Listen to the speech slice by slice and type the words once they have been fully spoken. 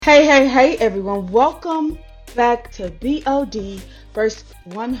Hey, everyone. Welcome back to BOD First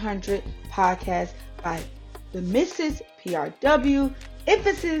 100 podcast by the Mrs. PRW.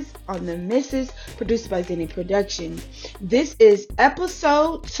 Emphasis on the Mrs. produced by Zenny Production. This is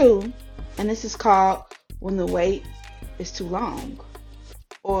episode 2, and this is called When the Wait is Too Long,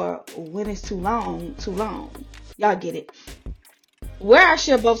 or When It's Too Long, Too Long. Y'all get it. Where I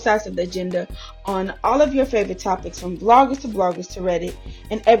share both sides of the agenda on all of your favorite topics from vloggers to Reddit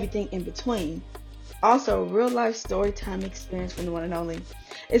and everything in between. Also, real life story time experience from the one and only.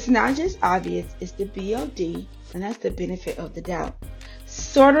 It's not just obvious, it's the BOD, and that's the benefit of the doubt.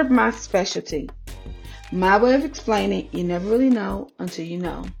 Sort of my specialty. My way of explaining, you never really know until you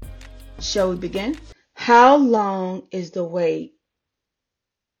know. Shall we begin? How long is the wait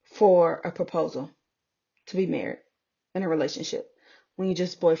for a proposal to be married in a relationship when you're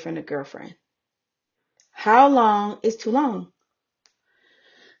just boyfriend or girlfriend? How long is too long?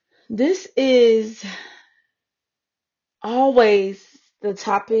 This is always the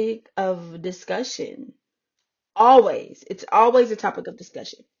topic of discussion. Always. It's always a topic of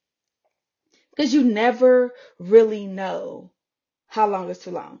discussion. Because you never really know how long is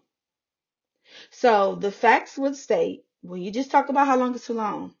too long. So the facts would state, when you just talk about how long is too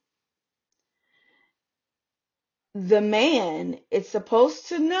long, the man is supposed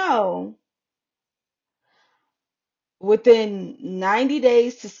to know within 90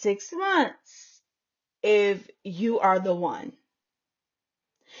 days to 6 months if you are the one.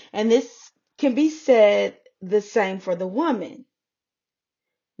 And this can be said the same for the woman.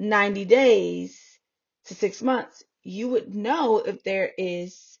 90 days to 6 months, you would know if there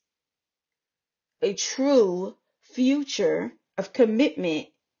is a true future of commitment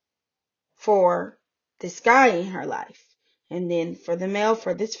for this guy in her life. And then for the male,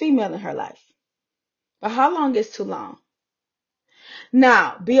 for this female in her life. But how long is too long?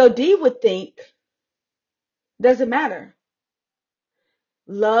 Now, BOD would think, doesn't matter.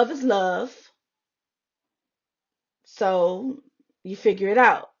 Love is love. So you figure it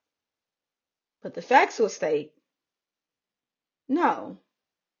out. But the facts will state, no.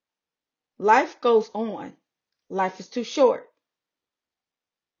 Life goes on. Life is too short.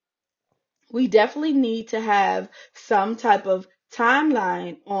 We definitely need to have some type of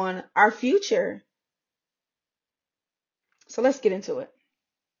timeline on our future. So let's get into it.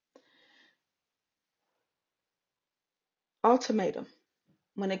 Ultimatum.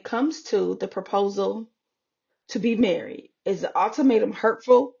 When it comes to the proposal to be married, is the ultimatum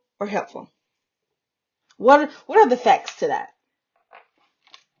hurtful or helpful? What are the facts to that?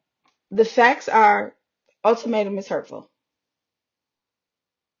 The facts are ultimatum is hurtful.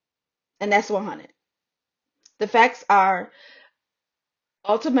 And that's 100. The facts are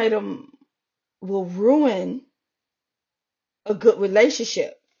ultimatum will ruin a good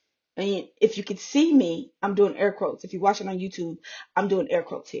relationship. And if you could see me, I'm doing air quotes. If you're watching on YouTube, I'm doing air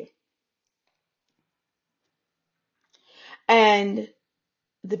quotes here. And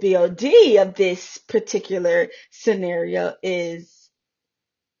the BOD of this particular scenario is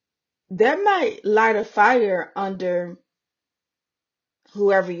that might light a fire under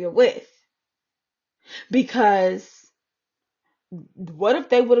whoever you're with. Because what if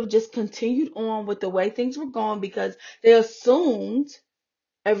they would have just continued on with the way things were going because they assumed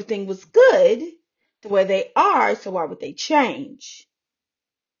everything was good the way they are, so why would they change?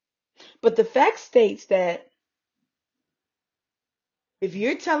 But the fact states that if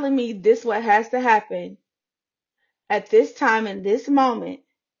you're telling me this what has to happen at this time in this moment,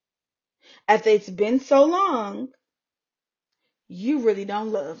 after it's been so long, you really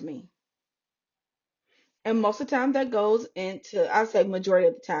don't love me. And most of the time that goes into, I say majority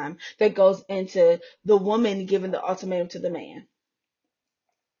of the time, that goes into the woman giving the ultimatum to the man.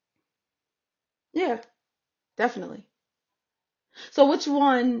 Yeah, definitely. So which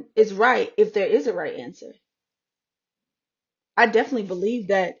one is right if there is a right answer? I definitely believe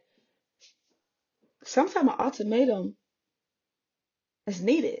that some type of ultimatum is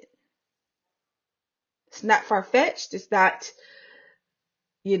needed. It's not far-fetched. It's not,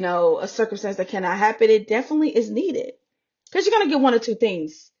 a circumstance that cannot happen. It definitely is needed. Because you're going to get one or two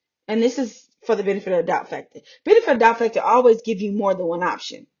things. And this is for the benefit of the doubt factor. Benefit of the doubt factor always give you more than one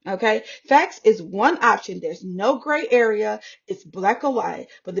option. Okay? Facts is one option. There's no gray area. It's black or white.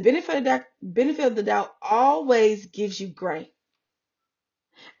 But the benefit of the doubt always gives you gray.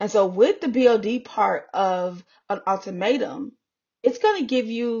 And so with the BOD part of an ultimatum, it's going to give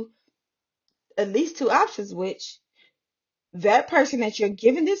you at least two options, which that person that you're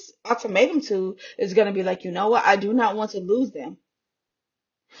giving this ultimatum to is going to be like, you know what? I do not want to lose them,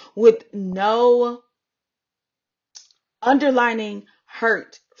 with no underlining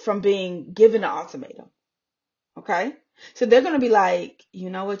hurt from being given an ultimatum. Okay? So they're going to be like, you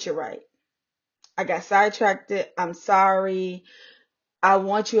know what, you're right. I got sidetracked. I'm sorry. I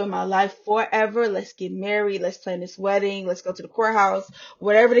want you in my life forever. Let's get married. Let's plan this wedding. Let's go to the courthouse.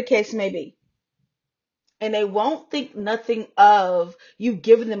 Whatever the case may be. And they won't think nothing of you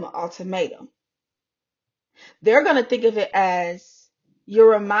giving them an ultimatum. They're going to think of it as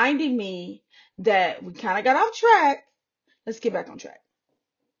you're reminding me that we kind of got off track. Let's get back on track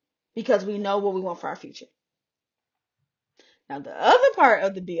because we know what we want for our future. Now, the other part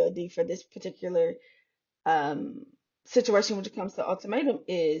of the BOD for this particular situation when it comes to ultimatum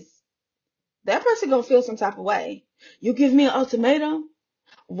is that person gonna feel some type of way. You give me an ultimatum.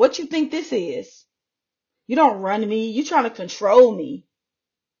 What you think this is? You don't run me. You trying to control me.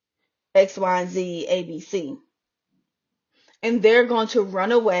 X, Y, and Z, A, B, C. And they're going to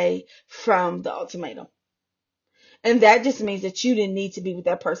run away from the ultimatum. And that just means that you didn't need to be with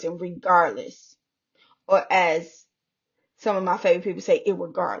that person regardless. Or as some of my favorite people say,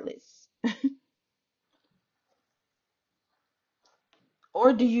 irregardless.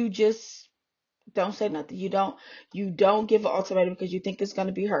 Or do you just don't say nothing? You don't give an ultimatum because you think it's going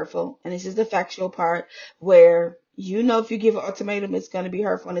to be hurtful. And this is the factual part where you know if you give an ultimatum, it's going to be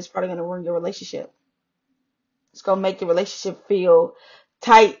hurtful and it's probably going to ruin your relationship. It's going to make the relationship feel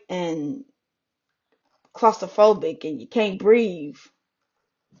tight and claustrophobic and you can't breathe.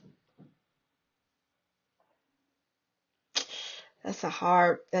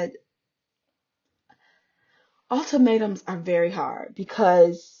 That ultimatums are very hard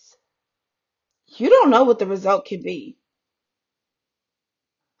because you don't know what the result can be.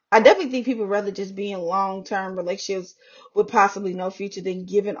 I definitely think people rather just be in long-term relationships with possibly no future than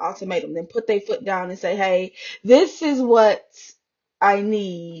give an ultimatum, than put their foot down and say, hey, this is what I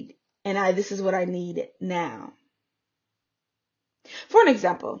need and this is what I need now. For an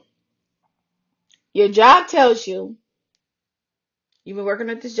example, your job tells you, you've been working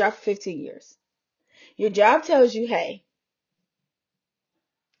at this job for 15 years. Your job tells you, hey,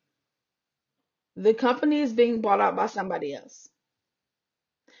 the company is being bought out by somebody else.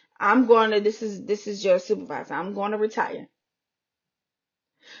 This is your supervisor. I'm going to retire.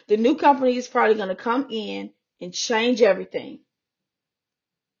 The new company is probably going to come in and change everything.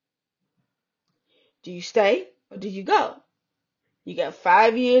 Do you stay or do you go? You got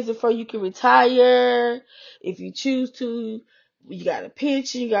 5 years before you can retire. If you choose to, you got a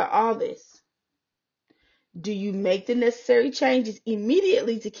pension, you got all this. Do you make the necessary changes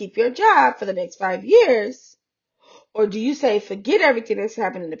immediately to keep your job for the next 5 years? Or do you say, forget everything that's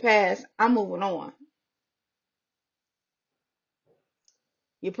happened in the past, I'm moving on?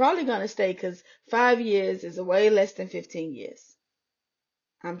 You're probably going to stay because 5 years is way less than 15 years.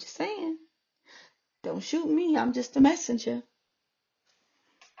 I'm just saying. Don't shoot me. I'm just a messenger.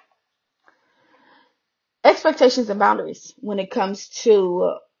 Expectations and boundaries when it comes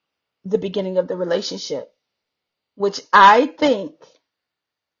to the beginning of the relationship, which I think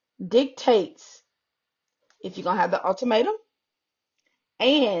dictates if you're going to have the ultimatum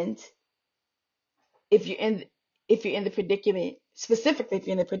and if you're in the predicament, specifically if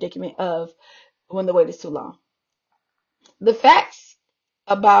you're in the predicament of when the wait is too long. The facts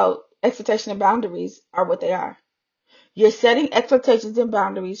about expectation and boundaries are what they are. You're setting expectations and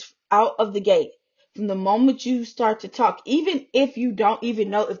boundaries out of the gate from the moment you start to talk, even if you don't even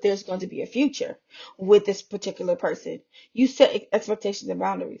know if there's going to be a future with this particular person. You set expectations and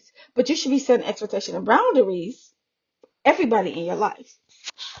boundaries, but you should be setting expectations and boundaries everybody in your life.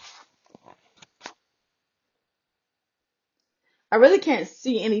 I really can't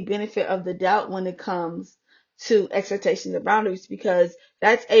see any benefit of the doubt when it comes to expectations and boundaries because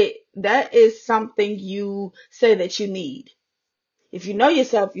that is something you say that you need. If you know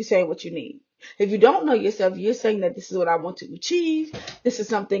yourself, you say what you need. If you don't know yourself, you're saying that this is what I want to achieve. This is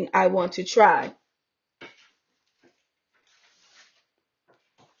something I want to try.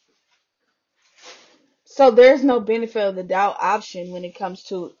 So there's no benefit of the doubt option when it comes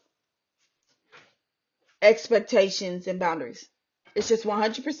to expectations and boundaries. It's just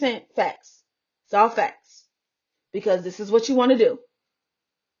 100% facts. It's all facts. Because this is what you want to do.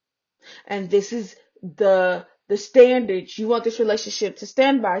 And this is the standards you want this relationship to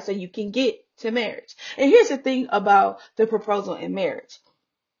stand by so you can get to marriage. And here's the thing about the proposal in marriage.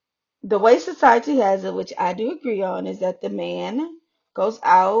 The way society has it, which I do agree on, is that the man goes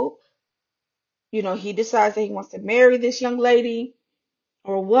out, he decides that he wants to marry this young lady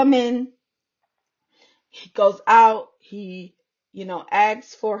or woman. He goes out, he,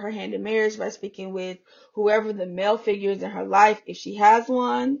 asks for her hand in marriage by speaking with whoever the male figure is in her life. If she has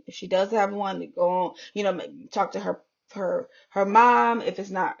one, if she does have one, to go on, talk to her her mom. If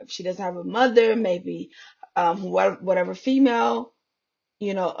she doesn't have a mother, maybe whatever female,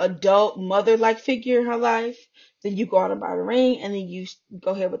 adult mother like figure in her life, then you go out and buy the ring, and then you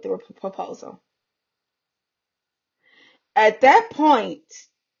go ahead with the proposal. At that point,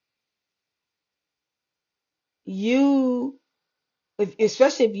 you,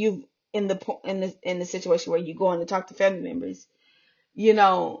 especially if you in the situation where you go in to talk to family members, you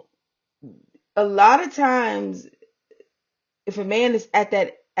know, a lot of times if a man is at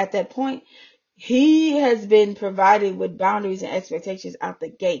that point, he has been provided with boundaries and expectations out the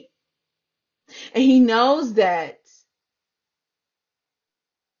gate. And he knows that,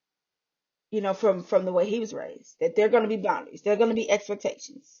 from the way he was raised, that there are going to be boundaries, there are going to be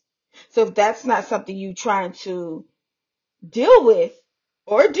expectations. So if that's not something you trying to deal with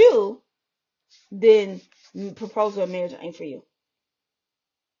or do, then proposal of marriage ain't for you.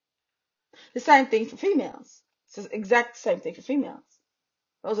 The same thing for females. It's the exact same thing for females.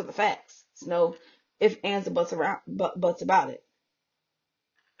 Those are the facts. There's no if, ands, or buts about it.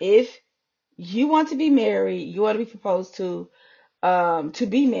 If you want to be married, you want to be proposed to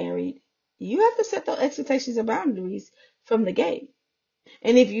be married, you have to set those expectations and boundaries from the gate.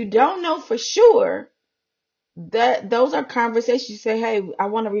 And if you don't know for sure, that those are conversations you say, hey, I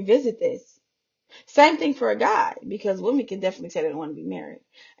want to revisit this. Same thing for a guy, because women can definitely say they don't want to be married.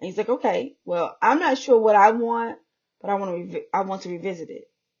 And he's like, okay, well, I'm not sure what I want, but I want to revisit it.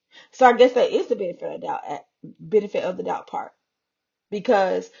 So I guess that is the benefit of the doubt part,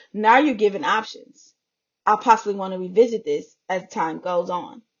 because now you're given options. I possibly want to revisit this as time goes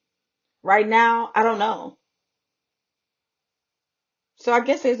on. Right now, I don't know. So I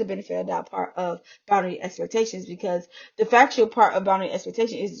guess there's a benefit of that part of boundary expectations, because the factual part of boundary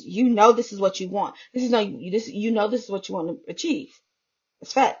expectation is, this is what you want. This is no this this is what you want to achieve.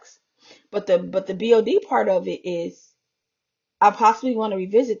 It's facts. But the BOD part of it is, I possibly want to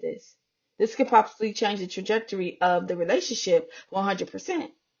revisit this. This could possibly change the trajectory of the relationship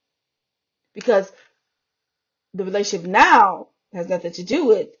 100%, because the relationship now has nothing to do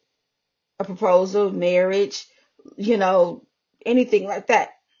with a proposal, marriage, anything like that.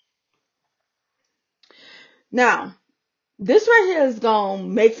 Now, this right here is going to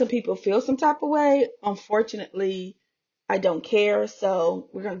make some people feel some type of way. Unfortunately, I don't care, so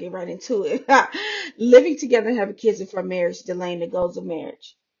we're going to get right into it. Living together and having kids before marriage, delaying the goals of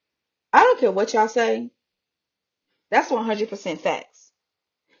marriage. I don't care what y'all say. That's 100% facts.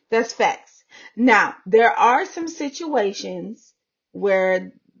 That's facts. Now, there are some situations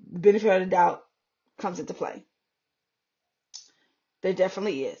where benefit of the doubt comes into play. There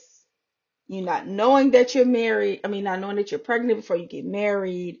definitely is. You not knowing that you're married, not knowing that you're pregnant before you get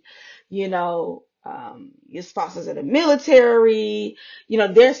married, your spouse is in the military,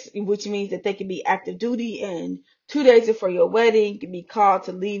 which means that they can be active duty, and 2 days before your wedding, you can be called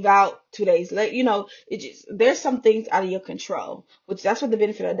to leave out 2 days later. There's some things out of your control, which that's where the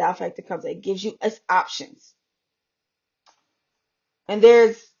benefit of the doubt factor comes in. It gives you options. And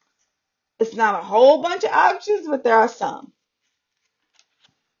it's not a whole bunch of options, but there are some.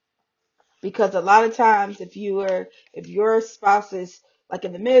 Because a lot of times, if your spouse is like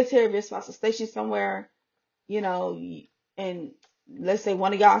in the military, if your spouse is stationed somewhere, and let's say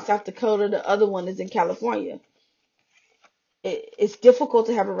one of y'all in South Dakota, the other one is in California, it's difficult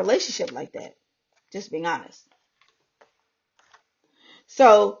to have a relationship like that. Just being honest.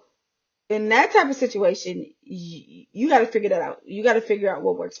 So in that type of situation, you got to figure that out. You got to figure out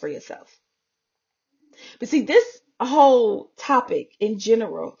what works for yourself. But see, this whole topic in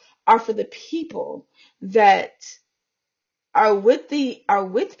general are for the people that are with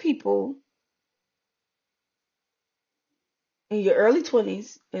people in your early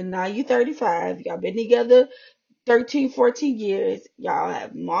 20s, and now you're 35. Y'all been together 13, 14 years. Y'all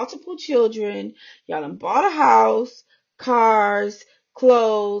have multiple children. Y'all done bought a house, cars,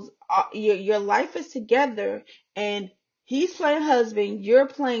 clothes. Your life is together, and he's playing husband, you're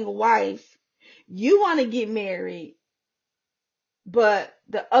playing wife. You want to get married, but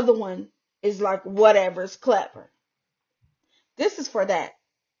the other one is like, whatever's clever. This is for that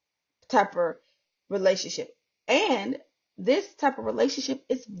type of relationship. And this type of relationship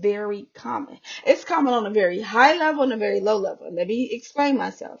is very common. It's common on a very high level and a very low level. Let me explain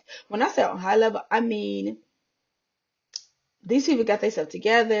myself. When I say on high level, I mean these people got themselves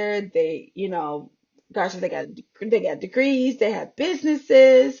together. They, gosh, they got degrees. They have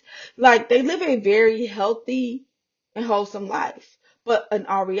businesses. Like, they live a very healthy and wholesome life. But in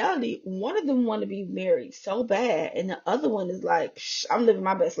all reality, one of them want to be married so bad, and the other one is like, I'm living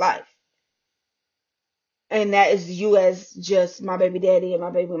my best life. And that is you as just my baby daddy and my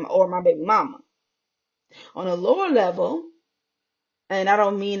baby mama. On a lower level, and I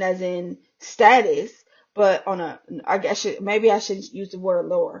don't mean as in status, but I guess maybe I should use the word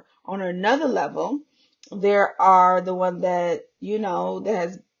lower. On another level, there are the one that,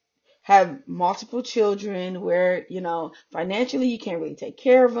 that have multiple children where, financially you can't really take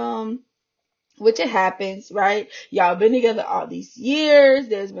care of them, which it happens, right? Y'all been together all these years.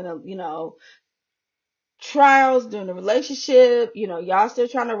 There's been trials during the relationship. Y'all still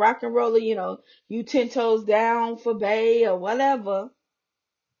trying to rock and roll it, you 10 toes down for bae or whatever.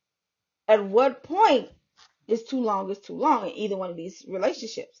 At what point is too long is too long in either one of these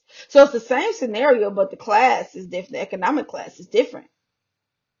relationships? So it's the same scenario, but the class is different. The economic class is different.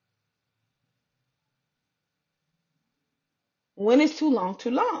 When is too long,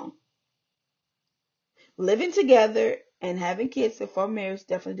 too long? Living together and having kids before marriage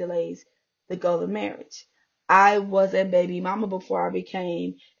definitely delays the goal of marriage. I was a baby mama before I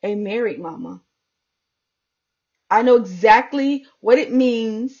became a married mama. I know exactly what it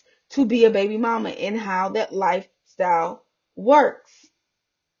means to be a baby mama and how that lifestyle works.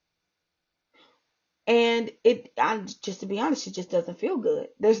 And just to be honest, it just doesn't feel good.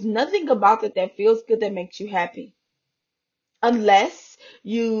 There's nothing about it that feels good that makes you happy unless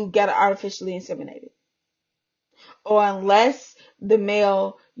you get artificially inseminated, or unless the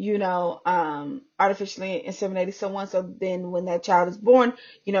male, artificially inseminated someone. So then when that child is born,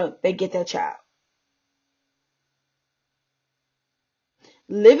 they get that child.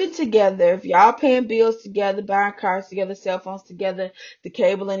 Living together, if y'all paying bills together, buying cars together, cell phones together, the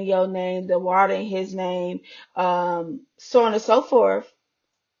cable in your name, the water in his name, so on and so forth.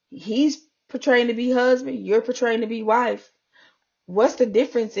 He's portraying to be husband, you're portraying to be wife. What's the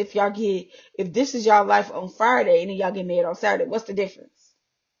difference if this is y'all life on Friday and then y'all get married on Saturday? What's the difference?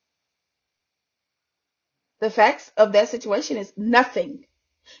 The facts of that situation is nothing.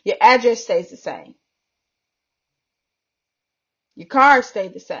 Your address stays the same. Your car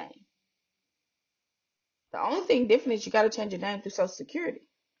stays the same. The only thing different is you got to change your name through Social Security.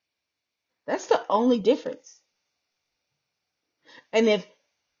 That's the only difference. And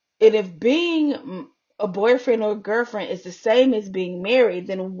if being a boyfriend or a girlfriend is the same as being married,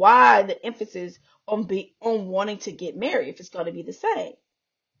 then why the emphasis on wanting to get married if it's going to be the same?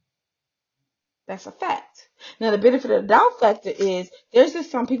 That's a fact. Now, the benefit of the doubt factor is there's just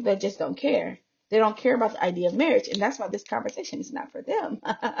some people that just don't care. They don't care about the idea of marriage, and that's why this conversation is not for them.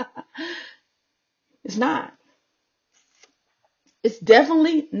 It's not. It's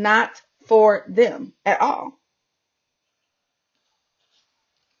definitely not for them at all.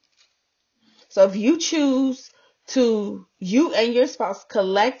 So if you choose you and your spouse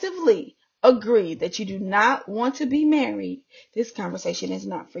collectively agree that you do not want to be married, this conversation is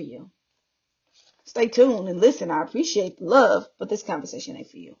not for you. Stay tuned and listen. I appreciate the love, but this conversation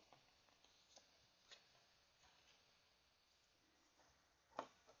ain't for you.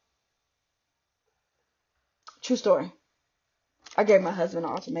 True story. I gave my husband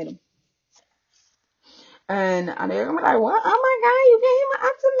an ultimatum. And they're gonna be like, "What? Oh my God, you gave him an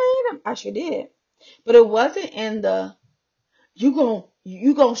ultimatum." I sure did. But it wasn't in the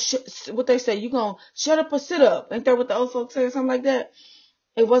what they say, you gonna shut up or sit up. Ain't that what the old folks say or something like that?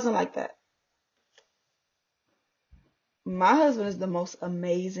 It wasn't like that. My husband is the most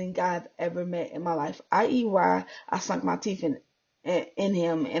amazing guy I've ever met in my life. I.e. why I sunk my teeth in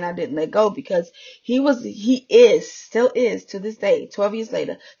him and I didn't let go, because still is to this day, 12 years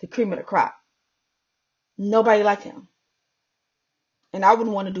later, the cream of the crop. Nobody like him. And I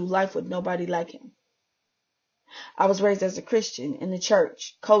wouldn't want to do life with nobody like him. I was raised as a Christian in the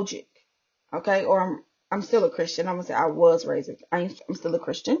church, Kojic. Okay? Or I'm still a Christian. I'm going to say I was raised. I'm still a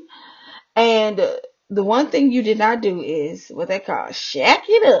Christian. And the one thing you did not do is what they call shack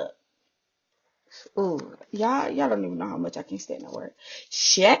it up. Ooh, y'all don't even know how much I can stand that word.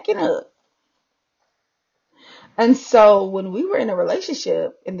 Shacking up. And so when we were in a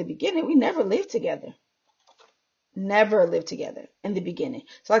relationship in the beginning, we never lived together. Never lived together in the beginning.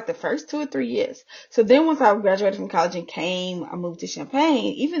 So like the first 2 or 3 years. So then once I graduated from college and I moved to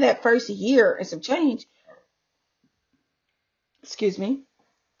Champaign, even that first year and some change, excuse me,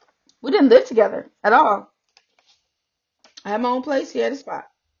 we didn't live together at all. I had my own place, he had a spot.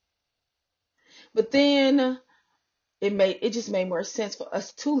 But then it just made more sense for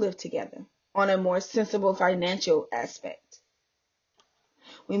us to live together on a more sensible financial aspect.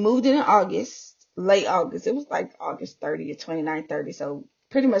 We moved in August, late August. It was like August 30th, 29th, 30th, so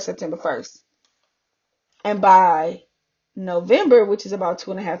pretty much September 1st. And by November, which is about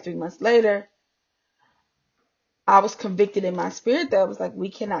 2.5, 3 months later, I was convicted in my spirit that I was like, we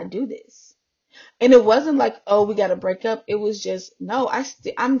cannot do this. And it wasn't like, oh, we got to break up. It was just, no,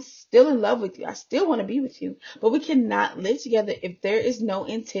 I'm still in love with you. I still want to be with you, but we cannot live together if there is no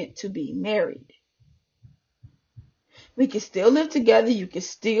intent to be married. We can still live together. We can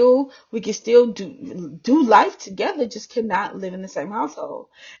still do life together. Just cannot live in the same household.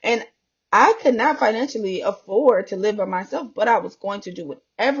 And I could not financially afford to live by myself, but I was going to do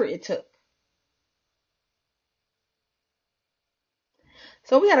whatever it took.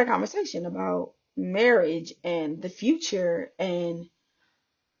 So we had a conversation about marriage and the future. And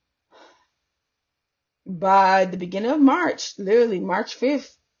by the beginning of March, literally March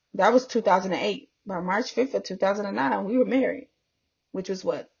 5th, that was 2008. By March 5th of 2009, we were married, which was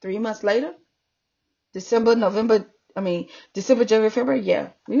what, 3 months later? December, November, December, January, February. Yeah,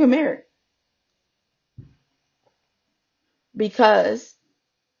 we were married because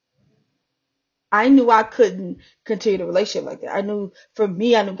I knew I couldn't continue the relationship like that. I knew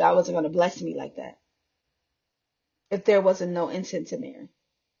God wasn't going to bless me like that if there wasn't no intent to marry.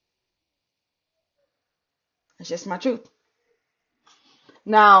 That's just my truth.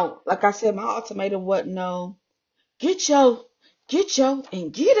 Now, like I said, my ultimatum wasn't no, get your,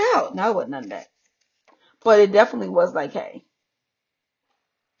 and get out. No, it wasn't none of that. But it definitely was like, hey,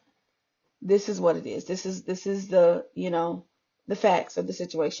 this is what it is. This is the facts of the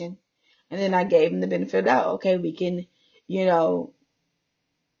situation. And then I gave him the benefit of the doubt. Okay, we can, you know,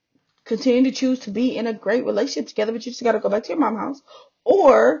 continue to choose to be in a great relationship together, but you just got to go back to your mom's house.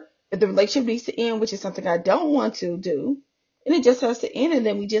 Or if the relationship needs to end, which is something I don't want to do, and it just has to end, and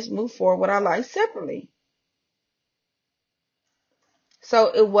then we just move forward with our lives separately.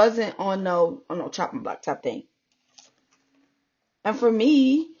 So it wasn't on no chopping block type thing. And for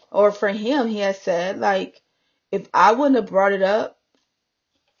me, or for him, he has said, like, if I wouldn't have brought it up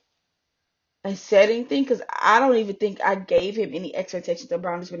and said anything, because I don't even think I gave him any expectations or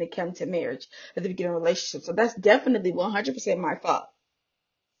boundaries when it came to marriage at the beginning of a relationship. So that's definitely 100% my fault.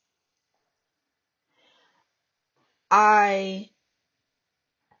 I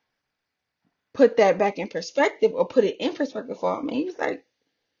put that back in perspective, or put it in perspective for him. And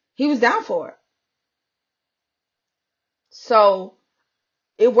he was down for it. So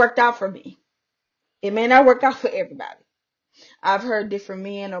it worked out for me. It may not work out for everybody. I've heard different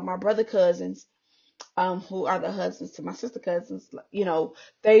men or my brother cousins, who are the husbands to my sister cousins,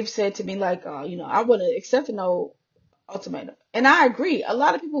 they've said to me like, I wouldn't have accepted no ultimatum. And I agree. A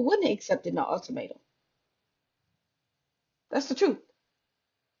lot of people wouldn't have accepted no ultimatum. That's the truth.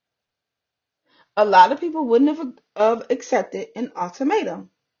 A lot of people wouldn't have accepted an ultimatum.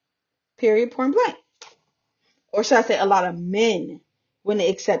 Period, point blank. Or should I say a lot of men wouldn't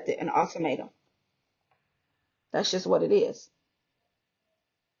have accepted an ultimatum. That's just what it is.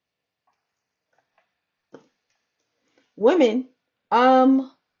 Women,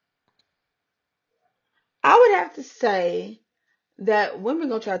 um, I would have to say that women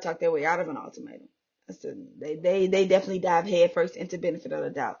gonna try to talk their way out of an ultimatum. They definitely dive head first into benefit of the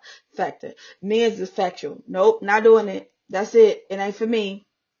doubt factor. Men's is factual. Nope, not doing it. That's it. It ain't for me.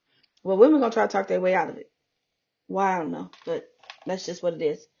 Well, women gonna try to talk their way out of it. Why, I don't know, but that's just what it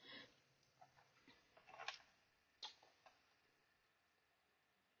is.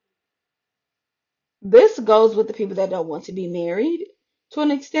 This goes with the people that don't want to be married to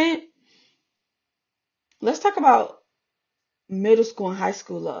an extent. Let's talk about middle school and high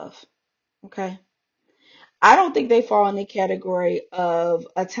school love. Okay. I don't think they fall in the category of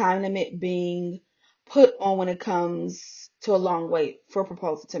a time limit being put on when it comes to a long wait for a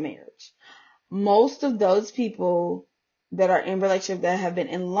proposal to marriage. Most of those people that are in relationships that have been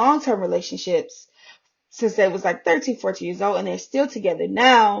in long-term relationships since they was like 13, 14 years old, and they're still together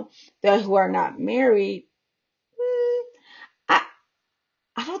now, that who are not married, mm, I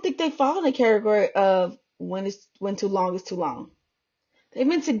I don't think they fall in the category of when too long is too long. They've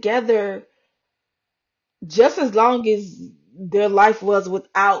been together just as long as their life was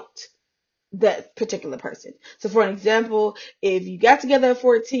without that particular person. So for an example, if you got together at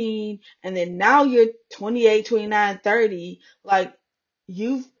 14 and then now you're 28, 29, 30, like,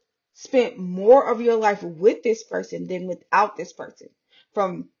 you've spent more of your life with this person than without this person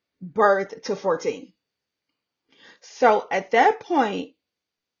from birth to 14. So at that point,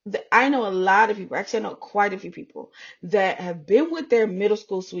 I know a lot of people, actually I know quite a few people that have been with their middle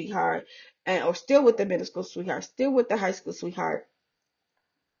school sweetheart, and or still with their middle school sweetheart, still with their high school sweetheart,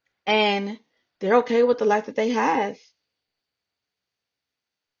 and they're okay with the life that they have.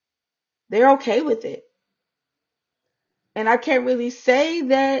 They're okay with it. And I can't really say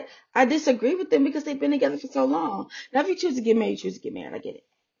that I disagree with them because they've been together for so long. Now, if you choose to get married, you choose to get married. I get it.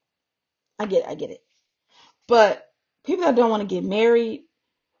 I get it. I get it. But people that don't want to get married,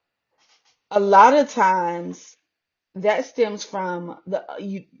 A lot of times that stems from the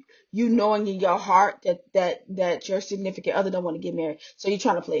you knowing in your heart that your significant other don't want to get married, so you're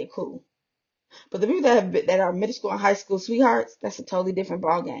trying to play it cool. But the people that are middle school and high school sweethearts, that's a totally different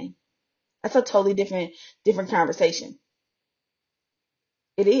ball game. That's a totally different conversation.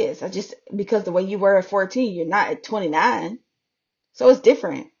 It is. I just because the way you were at 14, you're not at 29, so it's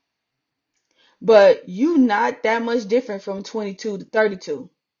different. But you not that much different from 22 to 32.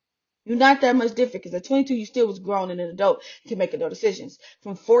 You're not that much different because at 22 you still was grown and an adult, you can make adult decisions.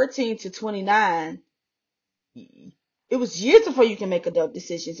 From 14 to 29, it was years before you can make adult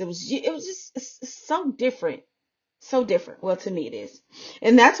decisions. It was just it's so different, so different. Well, to me it is,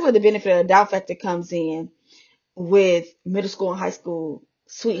 and that's where the benefit of the doubt factor comes in with middle school and high school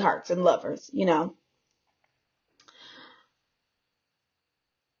sweethearts and lovers.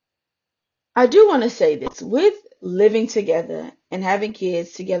 I do want to say this with living together and having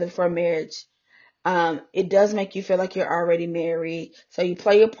kids together for marriage. It does make you feel like you're already married, so you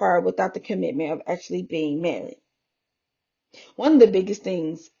play your part without the commitment of actually being married. One of the biggest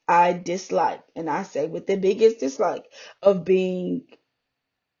things I dislike, and I say with the biggest dislike of being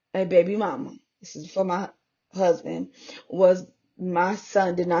a baby mama, this is for my husband, was my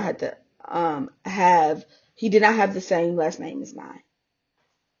son did not have to have he did not have the same last name as mine.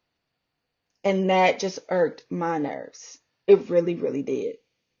 And that just irked my nerves. It really, really did.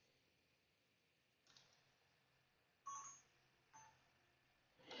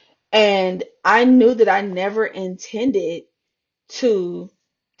 And I knew that I never intended to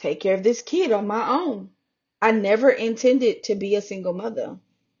take care of this kid on my own. I never intended to be a single mother.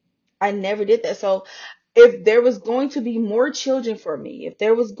 I never did that. So if there was going to be more children for me, if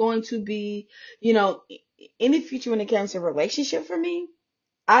there was going to be, in the future when it comes to a relationship for me,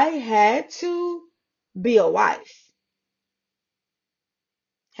 I had to be a wife.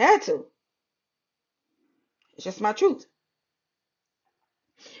 Had to. It's just my truth.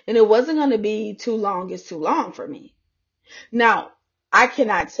 And it wasn't going to be too long is too long for me. Now, I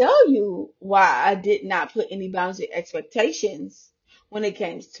cannot tell you why I did not put any boundaries or expectations when it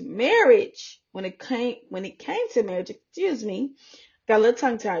came to marriage. When it came to marriage, excuse me, got a little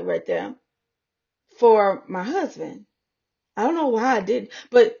tongue tied right there for my husband. I don't know why I did,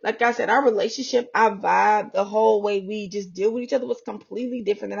 but like I said, our relationship, our vibe, the whole way we just deal with each other was completely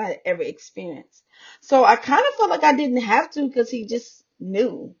different than I had ever experienced. So I kind of felt like I didn't have to because he just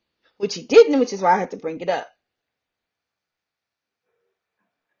knew, which he didn't, which is why I had to bring it up.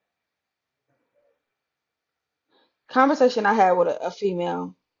 Conversation I had with a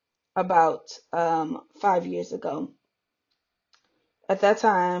female about 5 years ago. At that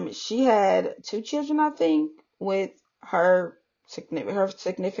time, she had two children, I think, with her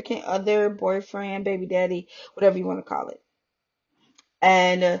significant other, boyfriend, baby daddy, whatever you want to call it.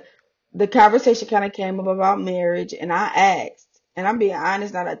 And the conversation kind of came up about marriage, and I asked, and I'm being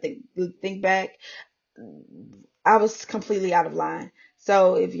honest now that I think back, I was completely out of line.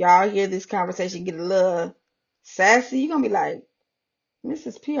 So if y'all hear this conversation get a little sassy, you're gonna be like,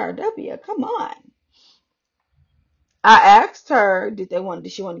 Mrs. PRW, come on. I asked her, did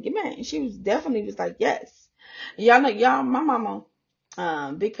she want to get married? And she was definitely was like, yes. Y'all know, y'all, my mama,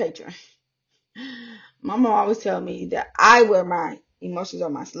 big patron. My mom always tell me that I wear my emotions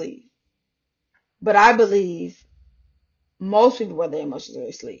on my sleeve. But I believe most people wear their emotions on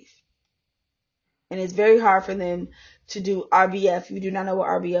their sleeve. And it's very hard for them to do RBF. If you do not know what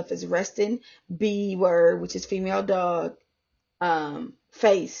RBF is, resting B word, which is female dog,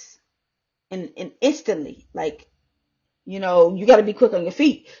 face, and instantly, like, you got to be quick on your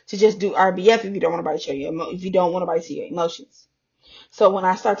feet to just do RBF if you don't want nobody to show if you don't want nobody to see your emotions. So when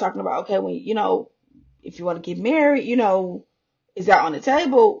I start talking about, okay, if you want to get married, is that on the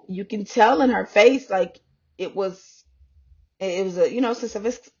table? You can tell in her face, like it was, it was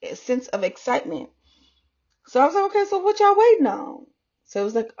a, sense of excitement. So I was like, okay, so what y'all waiting on? So it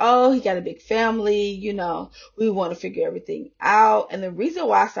was like, oh, he got a big family, we want to figure everything out. And the reason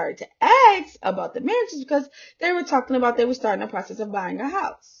why I started to ask about the marriage is because they were talking about they were starting the process of buying a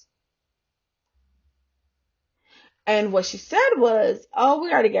house. And what she said was, oh,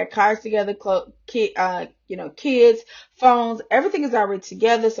 we already got cars together, kids, phones, everything is already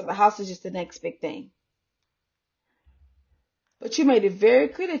together. So the house is just the next big thing. But you made it very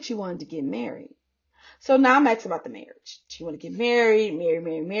clear that you wanted to get married. So now I'm asking about the marriage. She want to get married,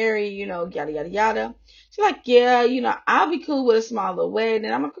 marry, yada, yada, yada. She's like, yeah, I'll be cool with a smaller wedding.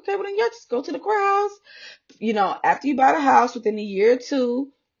 And I'm like, okay, well then, yeah, just go to the courthouse. After you buy the house within a year or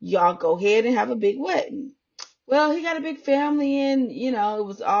two, y'all go ahead and have a big wedding. Well, he got a big family and, it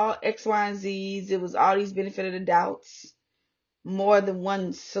was all X, Y, and Z's. It was all these benefit of the doubts. more than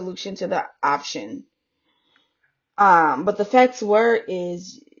one solution to the option. But the facts were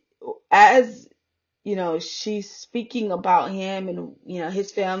is as she's speaking about him and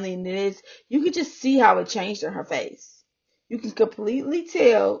his family and this, you could just see how it changed in her face. You can completely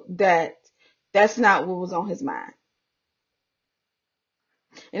tell that that's not what was on his mind.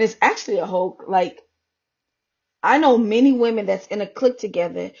 And it's actually a whole like I know many women that's in a clique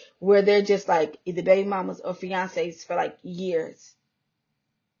together where they're just like either baby mamas or fiancés for like years,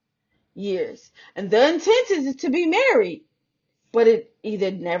 years. And the intent is to be married, but it either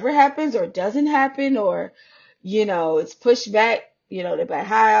never happens or doesn't happen or, it's pushed back. They buy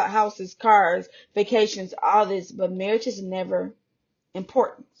houses, cars, vacations, all this, but marriage is never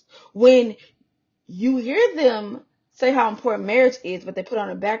important. When you hear them say how important marriage is, but they put on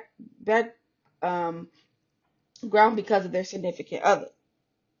a back um, ground because of their significant other.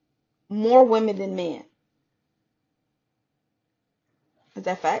 More women than men. Is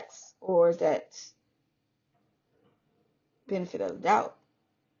that facts or is that benefit of the doubt?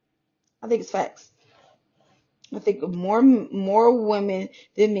 I think it's facts. I think more women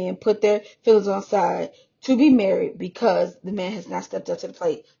than men put their feelings on side to be married because the man has not stepped up to the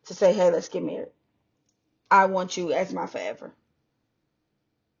plate to say, "Hey, let's get married. I want you as my forever."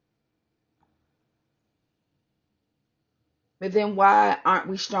 But then why aren't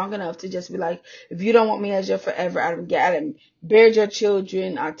we strong enough to just be like, if you don't want me as your forever, I done buried your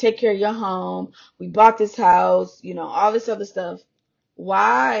children, I take care of your home, we bought this house, all this other stuff.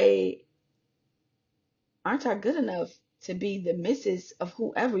 Why aren't I good enough to be the missus of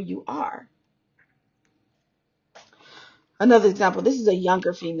whoever you are? Another example, this is a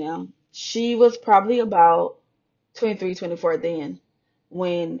younger female. She was probably about 23, 24 then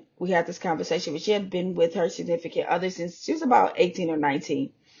when we had this conversation, but she had been with her significant other since she was about 18 or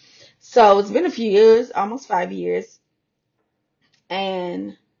 19. So it's been a few years, almost 5 years,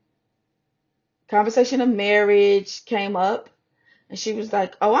 and conversation of marriage came up. And she was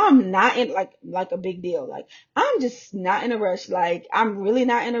like, "Oh, I'm not in like a big deal. Like, I'm just not in a rush. Like, I'm really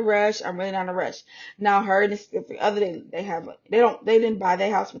not in a rush. I'm really not in a rush." Now, her and this other they didn't buy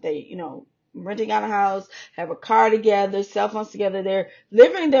their house, but they renting out a house, have a car together, cell phones together. They're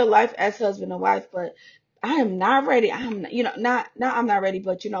living their life as husband and wife. But I am not ready. I'm not, not I'm not ready.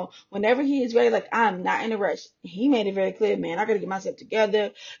 But whenever he is ready, like I'm not in a rush. He made it very clear, man. I gotta get myself together,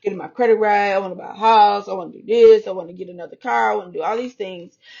 getting my credit right. I want to buy a house. I want to do this. I want to get another car. I want to do all these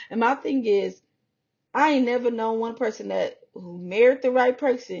things. And my thing is, I ain't never known one person who married the right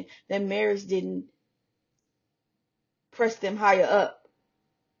person that marriage didn't press them higher up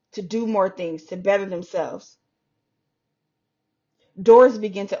to do more things, to better themselves. Doors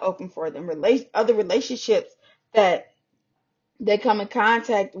begin to open for them. Other relationships that they come in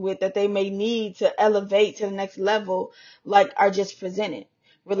contact with that they may need to elevate to the next level, like are just presented.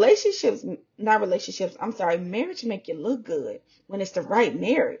 I'm sorry, marriage make you look good when it's the right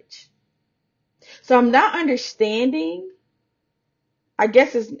marriage. So I'm not understanding. I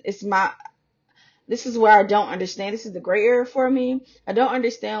guess this is where I don't understand. This is the gray area for me. I don't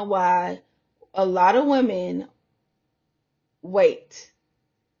understand why a lot of women wait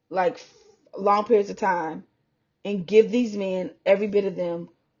like long periods of time and give these men every bit of them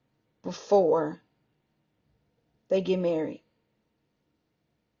before they get married.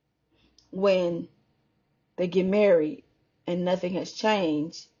 When they get married and nothing has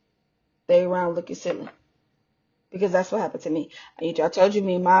changed, they around looking silly. Because that's what happened to me. I told you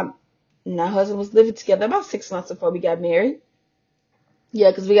me and my husband was living together about 6 months before we got married. Yeah,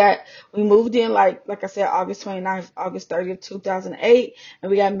 because we moved in like I said, August 29th, August 30th, 2008, and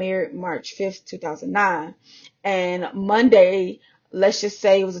we got married March 5th, 2009. And Monday, let's just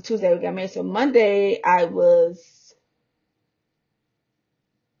say it was a Tuesday, we got married. So Monday I was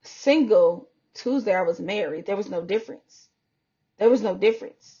single. Tuesday I was married. There was no difference. There was no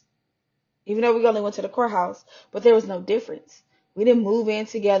difference. Even though we only went to the courthouse, but there was no difference. We didn't move in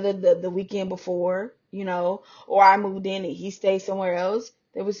together the weekend before, or I moved in and he stayed somewhere else.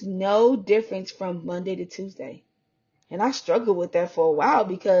 There was no difference from Monday to Tuesday. And I struggled with that for a while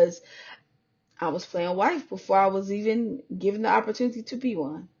because I was playing wife before I was even given the opportunity to be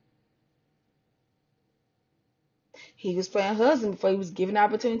one. He was playing husband before he was given the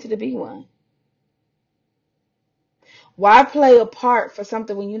opportunity to be one. Why play a part for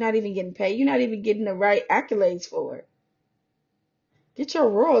something when you're not even getting paid? You're not even getting the right accolades for it. Get your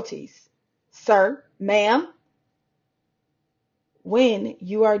royalties, sir, ma'am, when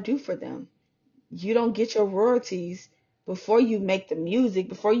you are due for them. You don't get your royalties before you make the music,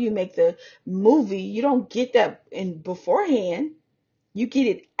 before you make the movie. You don't get that in beforehand. You get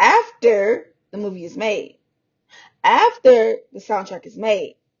it after the movie is made. after the soundtrack is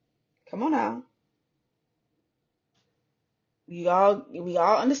made. Come on now. We all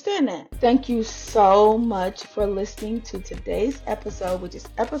understand that. Thank you so much for listening to today's episode, which is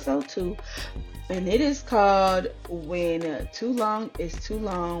episode 2, and it is called When Too Long is Too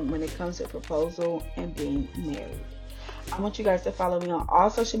Long When It Comes to Proposal and Being Married. I want you guys to follow me on all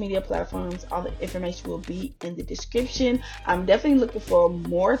social media platforms. All the information will be in the description. I'm definitely looking for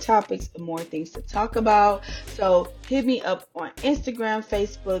more topics and more things to talk about. So hit me up on Instagram,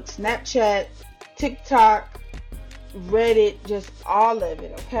 Facebook, Snapchat, TikTok, Reddit, just all of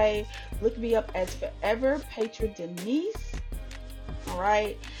it, okay? Look me up as Forever Patron Denise.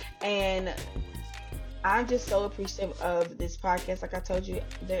 Alright. And I'm just so appreciative of this podcast. Like I told you,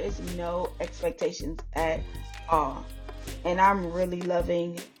 there is no expectations at all. And I'm really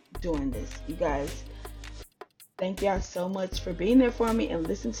loving doing this. You guys, thank y'all so much for being there for me and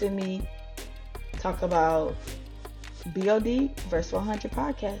listen to me talk about BOD Verse 100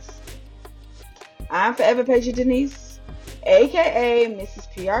 podcast. I'm Forever Patron Denise, aka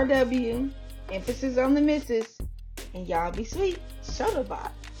Mrs. PRW, emphasis on the Mrs. And y'all be sweet. Shoulder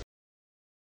bot.